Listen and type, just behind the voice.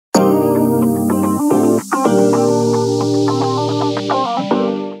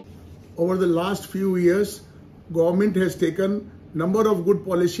the last few years, government has taken number of good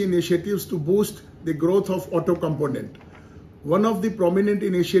policy initiatives to boost the growth of auto component. One of the prominent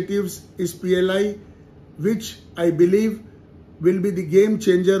initiatives is PLI, which I believe will be the game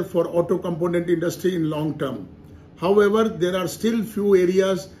changer for auto component industry in long term. However, there are still few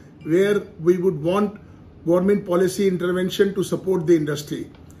areas where we would want government policy intervention to support the industry.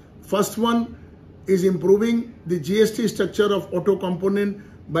 First one is improving the GST structure of auto component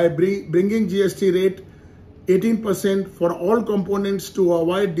by bringing GST rate 18% for all components to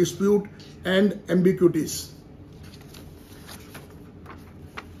avoid dispute and ambiguities.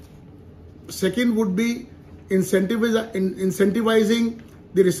 Second would be incentivizing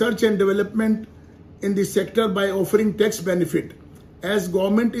the research and development in the sector by offering tax benefit. As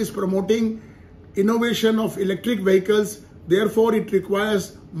government is promoting innovation of electric vehicles, therefore it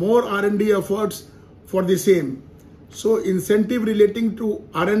requires more R&D efforts for the same. So incentive relating to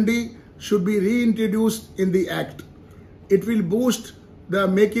R&D should be reintroduced in the Act. It will boost the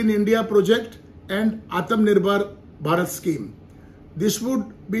Make in India project and Atmanirbhar Bharat scheme. This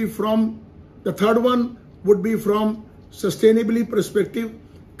would be from, the third one would be from sustainability perspective.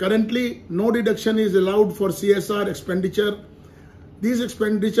 Currently, no deduction is allowed for CSR expenditure. These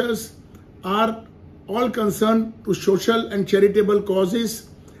expenditures are all concerned to social and charitable causes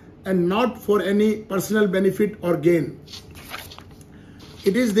and not for any personal benefit or gain.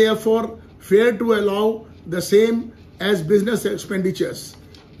 It is therefore fair to allow the same as business expenditures.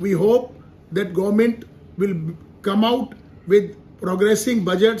 We hope that government will come out with progressing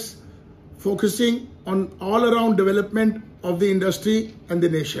budgets focusing on all-around development of the industry and the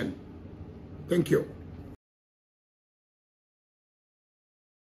nation. Thank you.